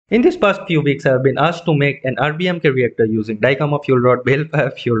In these past few weeks, I have been asked to make an RBMK reactor using dicamba fuel rod,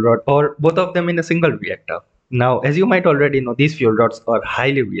 Balefire fuel rod, or both of them in a single reactor. Now, as you might already know, these fuel rods are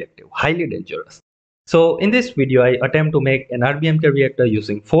highly reactive, highly dangerous. So in this video, I attempt to make an RBMK reactor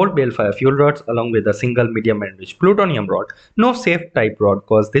using 4 Balefire fuel rods along with a single medium enriched plutonium rod. No safe type rod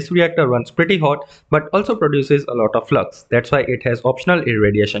cause this reactor runs pretty hot but also produces a lot of flux. That's why it has optional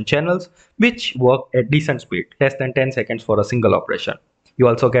irradiation channels which work at decent speed, less than 10 seconds for a single operation. You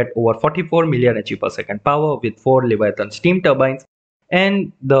also get over 44 million HE per second power with 4 Leviathan steam turbines,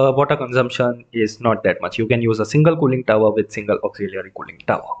 and the water consumption is not that much. You can use a single cooling tower with single auxiliary cooling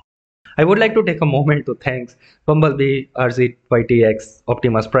tower. I would like to take a moment to thank Bumblebee, RZ, YTX,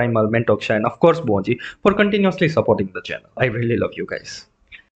 Optimus Primal, Mentoksha, and of course Bonji for continuously supporting the channel. I really love you guys.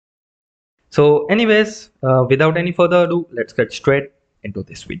 So anyways, without any further ado, let's get straight into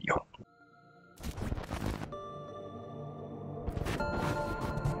this video.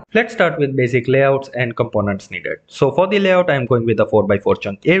 Let's start with basic layouts and components needed. So for the layout, I am going with a 4x4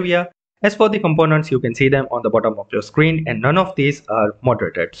 chunk area. As for the components, you can see them on the bottom of your screen, and none of these are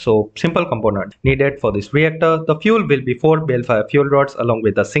moderated. So simple components needed for this reactor. The fuel will be 4 Balefire fuel rods along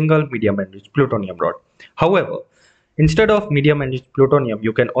with a single medium enriched plutonium rod. However, instead of medium enriched plutonium,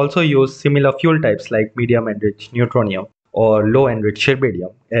 you can also use similar fuel types like medium enriched neutronium or low enriched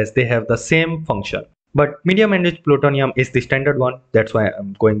rubidium, as they have the same function. But medium enriched plutonium is the standard one, that's why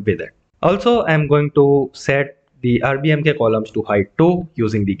I'm going with it. Also, I'm going to set the RBMK columns to height 2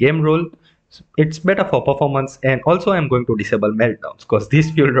 using the game rule. It's better for performance, and also I'm going to disable meltdowns because these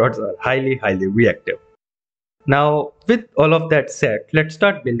fuel rods are highly reactive. Now, with all of that set, let's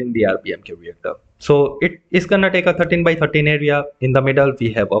start building the RBMK reactor. So it is gonna take a 13x13 area. In the middle,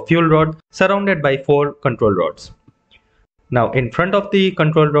 we have a fuel rod surrounded by 4 control rods. Now in front of the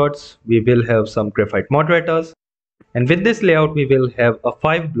control rods, we will have some graphite moderators, and with this layout we will have a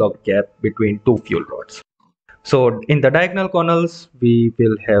 5 block gap between 2 fuel rods. So in the diagonal corners we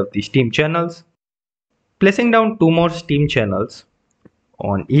will have the steam channels. Placing down 2 more steam channels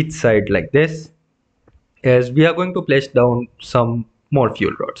on each side like this, as we are going to place down some more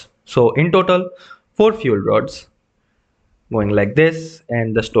fuel rods. So in total 4 fuel rods going like this,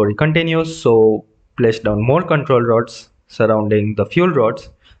 and the story continues. So place down more control rods surrounding the fuel rods.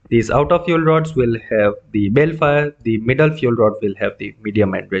 These outer fuel rods will have the Balefire, the middle fuel rod will have the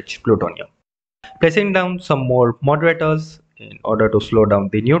medium enriched plutonium. Placing down some more moderators in order to slow down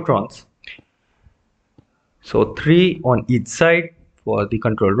the neutrons. So 3 on each side for the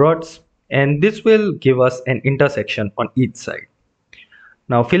control rods, and this will give us an intersection on each side.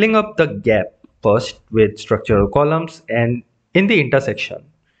 Now filling up the gap first with structural columns, and in the intersection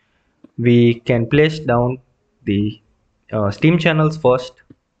we can place down the steam channels first,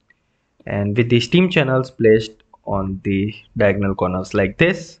 and with the steam channels placed on the diagonal corners like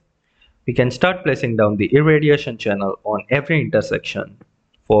this, we can start placing down the irradiation channel on every intersection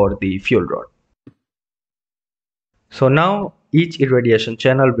for the fuel rod. So now each irradiation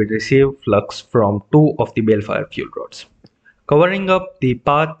channel will receive flux from 2 of the Balefire fuel rods, covering up the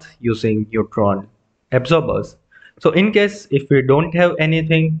path using neutron absorbers. So in case if we don't have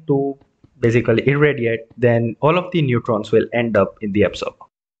anything to basically irradiate, then all of the neutrons will end up in the absorber.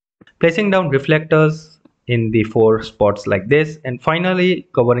 Placing down reflectors in the 4 spots like this, and finally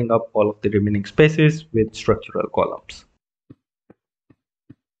covering up all of the remaining spaces with structural columns.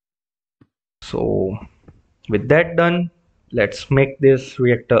 So with that done, let's make this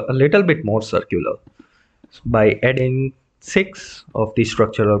reactor a little bit more circular by adding 6 of the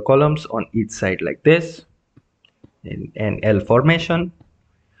structural columns on each side like this in an L formation,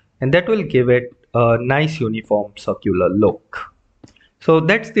 and that will give it a nice uniform circular look. So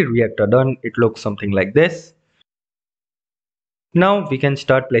that's the reactor done. It looks something like this. Now we can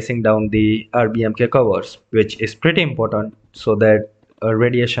start placing down the RBMK covers, which is pretty important so that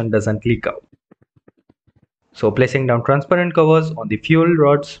radiation doesn't leak out. So placing down transparent covers on the fuel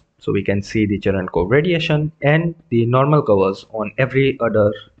rods so we can see the Cherenkov radiation, and the normal covers on every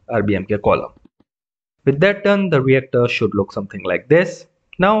other RBMK column. With that done, the reactor should look something like this.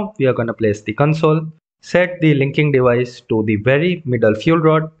 Now we are going to place the console, set the linking device to the very middle fuel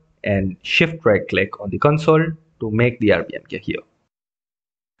rod, and shift right click on the console to make the RBMK here.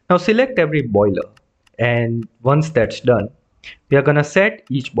 Now select every boiler, and once that's done, we are going to set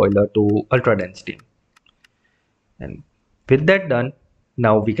each boiler to ultra dense steam. And with that done,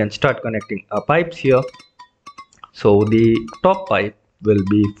 now we can start connecting our pipes here. So the top pipe will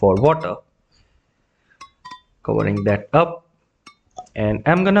be for water, covering that up, and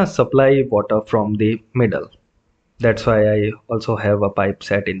I'm gonna supply water from the middle. That's why I also have a pipe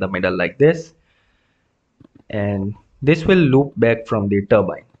set in the middle like this, and this will loop back from the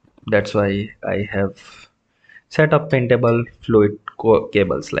turbine. That's why I have set up paintable fluid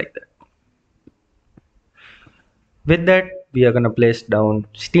cables like that. With that, we are going to place down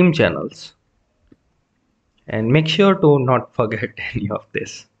steam channels, and make sure to not forget any of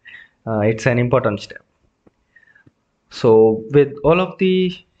this. It's an important step. So with all of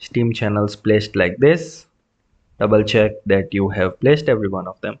the steam channels placed like this, double check that you have placed every one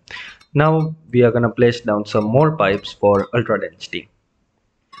of them. Now we are going to place down some more pipes for ultra dense steam.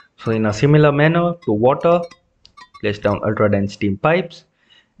 So in a similar manner to water, place down ultra dense steam pipes,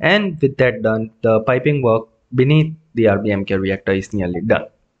 and with that done, the piping work beneath the RBMK reactor is nearly done.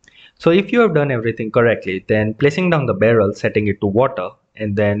 So if you have done everything correctly, then placing down the barrel, setting it to water,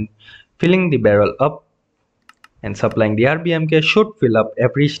 and then filling the barrel up and supplying the RBMK should fill up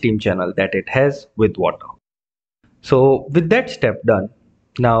every steam channel that it has with water. So with that step done,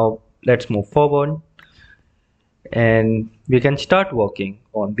 now let's move forward and we can start working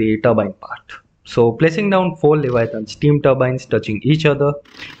on the turbine part. So placing down 4 Leviathan steam turbines touching each other,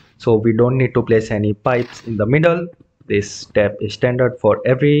 so we don't need to place any pipes in the middle. This step is standard for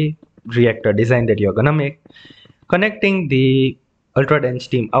every reactor design that you're gonna make. Connecting the ultra dense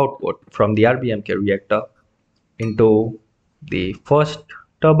steam output from the RBMK reactor into the first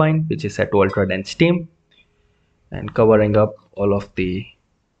turbine, which is set to ultra dense steam, and covering up all of the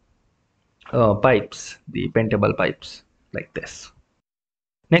pipes, the paintable pipes like this.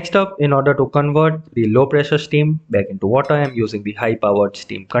 Next up, in order to convert the low pressure steam back into water, I am using the high powered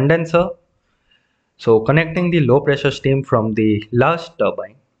steam condenser. So connecting the low pressure steam from the last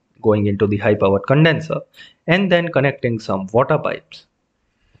turbine going into the high powered condenser, and then connecting some water pipes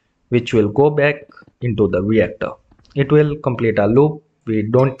which will go back into the reactor. It will complete a loop. We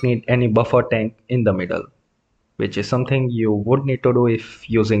don't need any buffer tank in the middle, which is something you would need to do if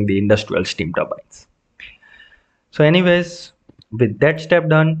using the industrial steam turbines. So anyways, with that step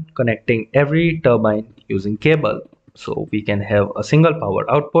done, connecting every turbine using cable, so we can have a single power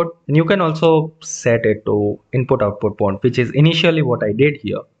output, and you can also set it to input output point, which is initially what I did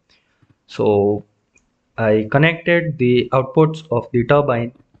here. So I connected the outputs of the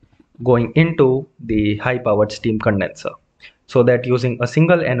turbine going into the high powered steam condenser, so that using a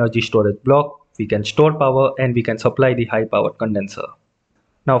single energy storage block we can store power and we can supply the high powered condenser.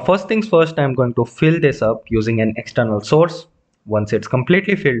 Now first things first, I'm going to fill this up using an external source. Once it's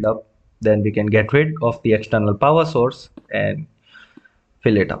completely filled up, then we can get rid of the external power source and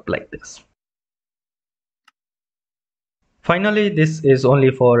fill it up like this. Finally, this is only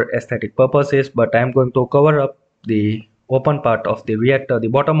for aesthetic purposes, but I'm going to cover up the open part of the reactor, the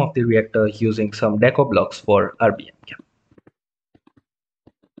bottom of the reactor, using some deco blocks for RBMK.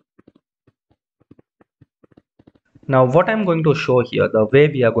 Now what I'm going to show here, the way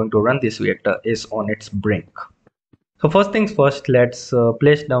we are going to run this reactor is on its brink. So first things first, let's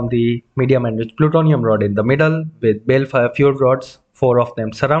place down the medium enriched plutonium rod in the middle with balefire fuel rods, 4 of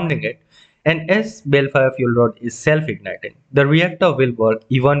them surrounding it. And as balefire fuel rod is self-igniting, the reactor will work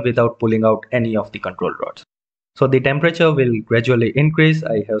even without pulling out any of the control rods. So the temperature will gradually increase.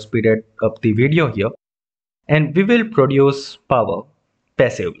 I have speeded up the video here, and we will produce power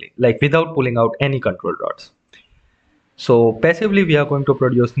passively, like without pulling out any control rods. So passively we are going to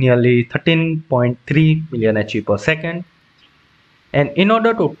produce nearly 13.3 million HE per second. And in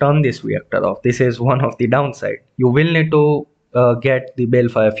order to turn this reactor off, this is one of the downside, you will need to get the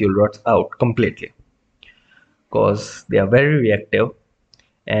balefire fuel rods out completely, because they are very reactive.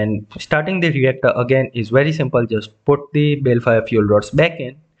 And starting the reactor again is very simple. Just put the balefire fuel rods back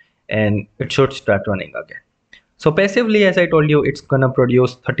in and it should start running again. So passively, as I told you, it's gonna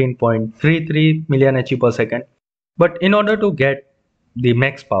produce 13.33 million HE per second. But in order to get the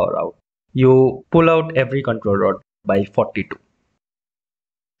max power out, you pull out every control rod by 42.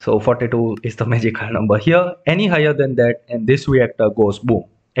 So 42 is the magical number here. Any higher than that and this reactor goes boom,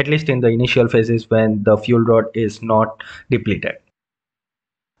 at least in the initial phases when the fuel rod is not depleted.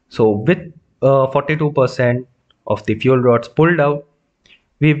 So with 42% of the fuel rods pulled out,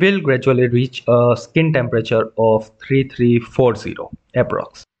 we will gradually reach a skin temperature of 3340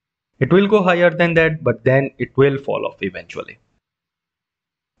 approx. It will go higher than that, but then it will fall off eventually.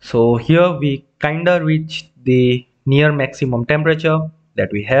 So here we kinda reached the near maximum temperature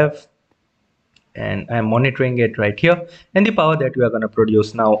that we have, and I'm monitoring it right here, and the power that we are going to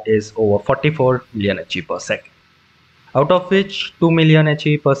produce now is over 44 million HE per second, out of which 2 million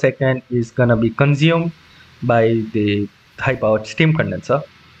HE per second is going to be consumed by the high powered steam condenser.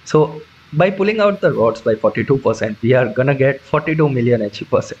 So by pulling out the rods by 42%, we are going to get 42 million HE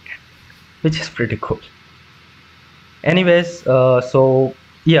per second, which is pretty cool. Anyways, so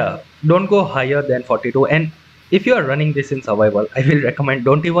yeah, don't go higher than 42, and If you are running this in survival, I will recommend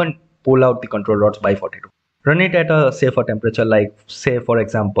don't even pull out the control rods by 42. Run it at a safer temperature like say for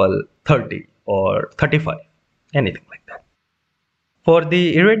example 30 or 35, anything like that. For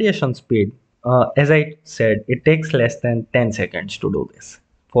the irradiation speed, as I said, it takes less than 10 seconds to do this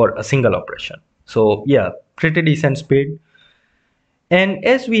for a single operation. So yeah, pretty decent speed. And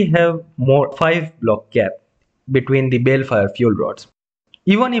as we have more 5 block gap between the Balefire fuel rods,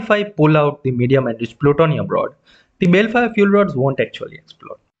 even if I pull out the medium enriched plutonium rod, the Balefire fuel rods won't actually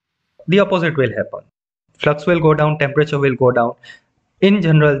explode. The opposite will happen. Flux will go down, temperature will go down. In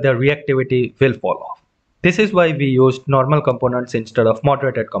general, the reactivity will fall off. This is why we used normal components instead of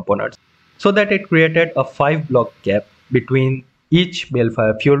moderated components, so that it created a 5 block gap between each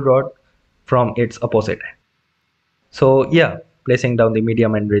Balefire fuel rod from its opposite end. So yeah, placing down the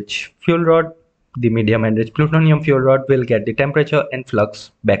medium enriched fuel rod, the medium enriched plutonium fuel rod will get the temperature and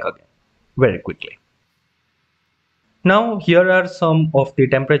flux back again very quickly. Now here are some of the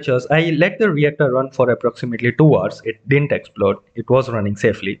temperatures. I let the reactor run for approximately 2 hours. It didn't explode. It was running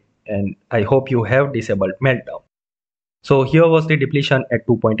safely, and I hope you have disabled meltdown. So here was the depletion at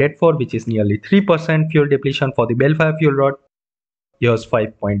 2.84, which is nearly 3% fuel depletion for the Balefire fuel rod. Here's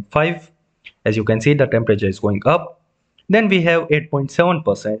 5.5. As you can see, the temperature is going up. Then we have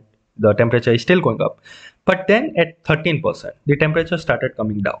 8.7%. The temperature is still going up. But then at 13%, the temperature started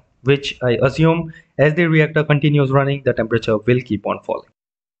coming down, which I assume as the reactor continues running, the temperature will keep on falling.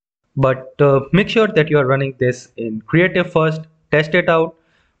 But make sure that you are running this in creative first, test it out,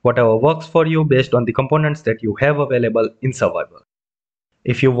 whatever works for you based on the components that you have available in survival.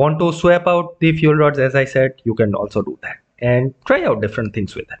 If you want to swap out the fuel rods, as I said, you can also do that and try out different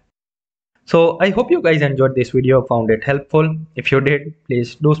things with it. So I hope you guys enjoyed this video, found it helpful. If you did,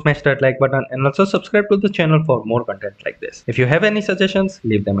 please do smash that like button and also subscribe to the channel for more content like this. If you have any suggestions,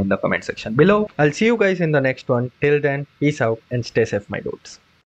 leave them in the comment section below. I'll see you guys in the next one. Till then, peace out and stay safe, my dudes.